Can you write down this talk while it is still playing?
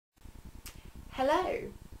Hello,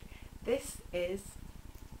 this is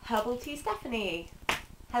HerbalTeaSteffany.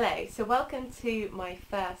 Hello, so welcome to my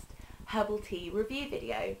first herbal tea review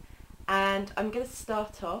video, and I'm going to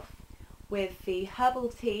start off with the herbal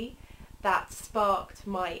tea that sparked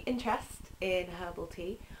my interest in herbal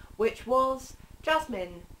tea, which was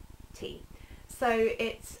jasmine tea. So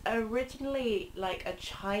it's originally like a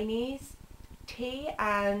Chinese tea,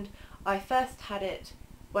 and I first had it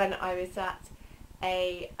when I was at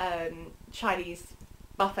a Chinese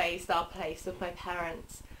buffet style place with my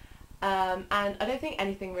parents, and I don't think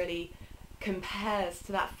anything really compares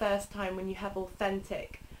to that first time when you have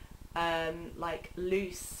authentic like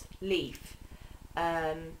loose leaf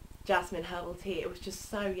jasmine herbal tea. It was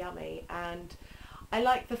just so yummy, and I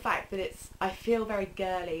like the fact that I feel very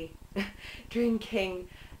girly drinking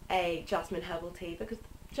a jasmine herbal tea, because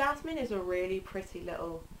jasmine is a really pretty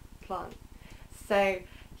little plant. So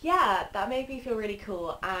yeah, that made me feel really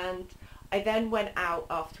cool, and I then went out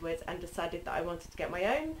afterwards and decided that I wanted to get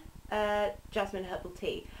my own jasmine herbal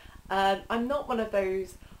tea. I'm not one of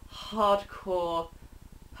those hardcore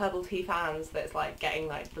herbal tea fans that's like getting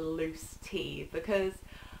like the loose tea, because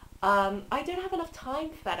I don't have enough time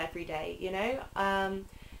for that every day, you know.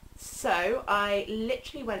 So I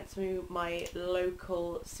literally went to my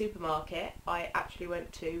local supermarket. I actually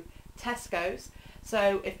went to Tesco's.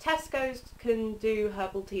 So if Tesco's can do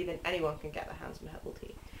herbal tea, then anyone can get their hands on herbal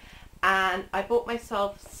tea. And I bought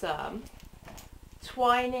myself some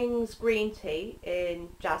Twinings green tea in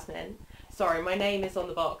jasmine. Sorry, my name is on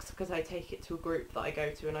the box because I take it to a group that I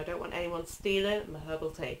go to, and I don't want anyone stealing my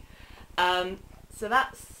herbal tea. So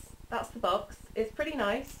that's the box. It's pretty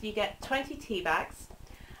nice. You get 20 tea bags.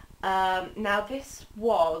 Now it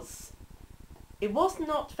was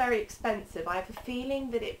not very expensive. I have a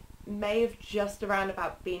feeling that it may have just around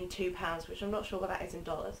about been £2, which I'm not sure what that is in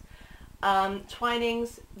dollars.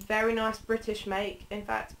 Twinings, very nice British make. In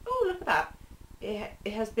fact, oh, look at that.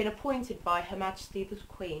 It has been appointed by Her Majesty the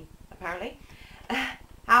Queen, apparently.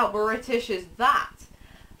 How British is that?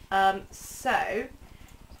 So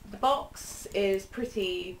the box is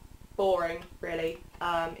pretty boring, really,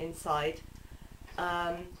 inside.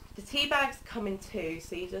 The tea bags come in two,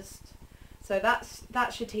 so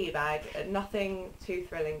that's your tea bag. Nothing too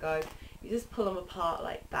thrilling, guys. You just pull them apart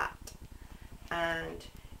like that, and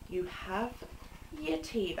you have your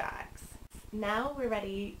tea bags. Now we're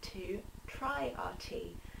ready to try our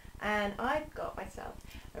tea, and I've got myself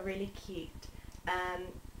a really cute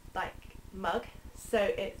like mug. So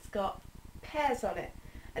it's got pears on it,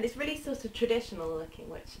 and it's really sort of traditional looking,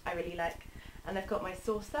 which I really like. And I've got my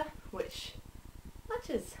saucer, which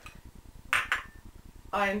matches.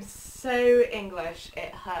 I'm so English,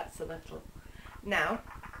 it hurts a little. Now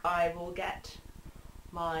I will get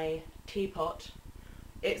my teapot.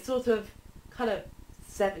 It's sort of kind of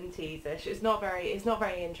 70s-ish. It's not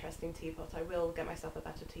very interesting teapot. I will get myself a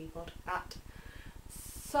better teapot at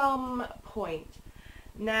some point.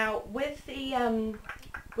 Now with the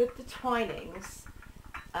Twinings,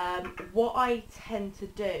 what I tend to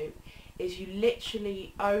do is you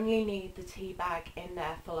literally only need the tea bag in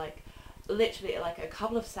there for like literally like a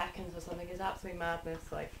couple of seconds or something. It's absolutely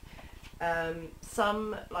madness. Like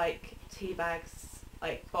some like tea bags,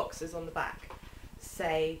 like boxes on the back,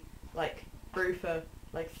 say like brew for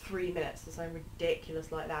like 3 minutes or something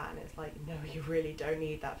ridiculous like that, and it's like, no, you really don't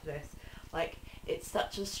need that for this. Like, it's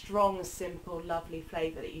such a strong, simple, lovely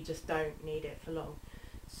flavour that you just don't need it for long.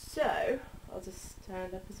 So I'll just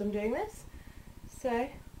stand up as I'm doing this. So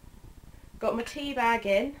got my tea bag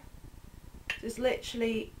in, just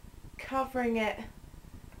literally covering it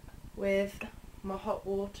with my hot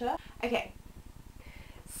water. Okay,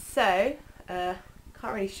 so can't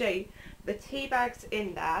really show you, the tea bag's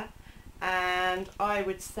in there, and I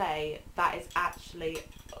would say that is actually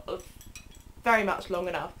very much long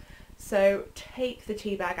enough. So take the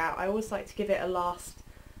tea bag out. I always like to give it a last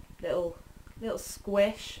little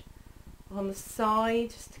squish on the side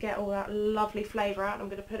just to get all that lovely flavour out. I'm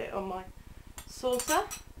going to put it on my saucer.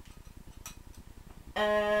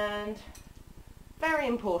 And very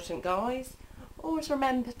important, guys, always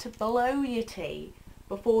remember to blow your tea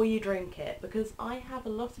before you drink it, because I have a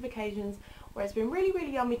lot of occasions where it's been really,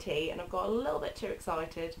 really yummy tea and I've got a little bit too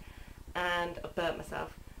excited and I've burnt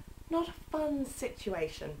myself. Not a fun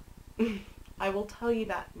situation. I will tell you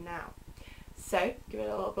that now. So give it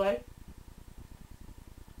a little blow.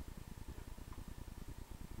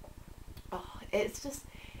 Oh, it's just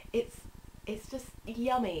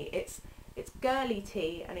yummy. It's girly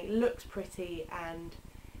tea, and it looks pretty, and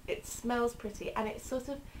it smells pretty, and it's sort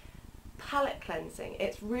of palate cleansing.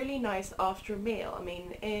 It's really nice after a meal. I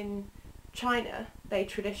mean, in China, they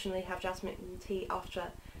traditionally have jasmine tea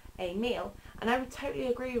after a meal. And I would totally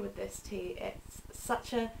agree with this tea. It's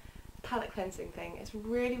such a palate cleansing thing. It's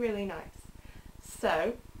really, really nice.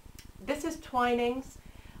 So this is Twinings.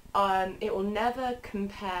 It will never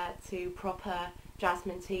compare to proper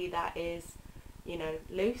jasmine tea that is, you know,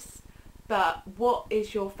 loose. But what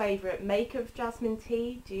is your favourite make of jasmine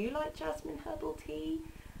tea? Do you like jasmine herbal tea?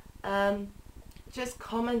 Just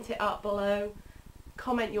comment it up below.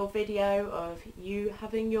 Comment your video of you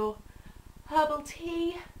having your herbal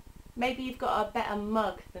tea. Maybe you've got a better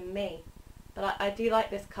mug than me. But I do like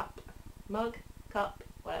this cup. Mug, cup,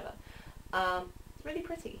 whatever. It's really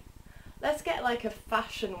pretty. Let's get like a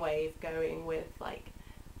fashion wave going with like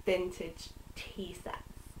vintage tea sets.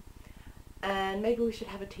 And maybe we should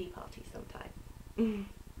have a tea party sometime.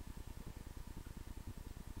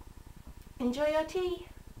 Enjoy your tea!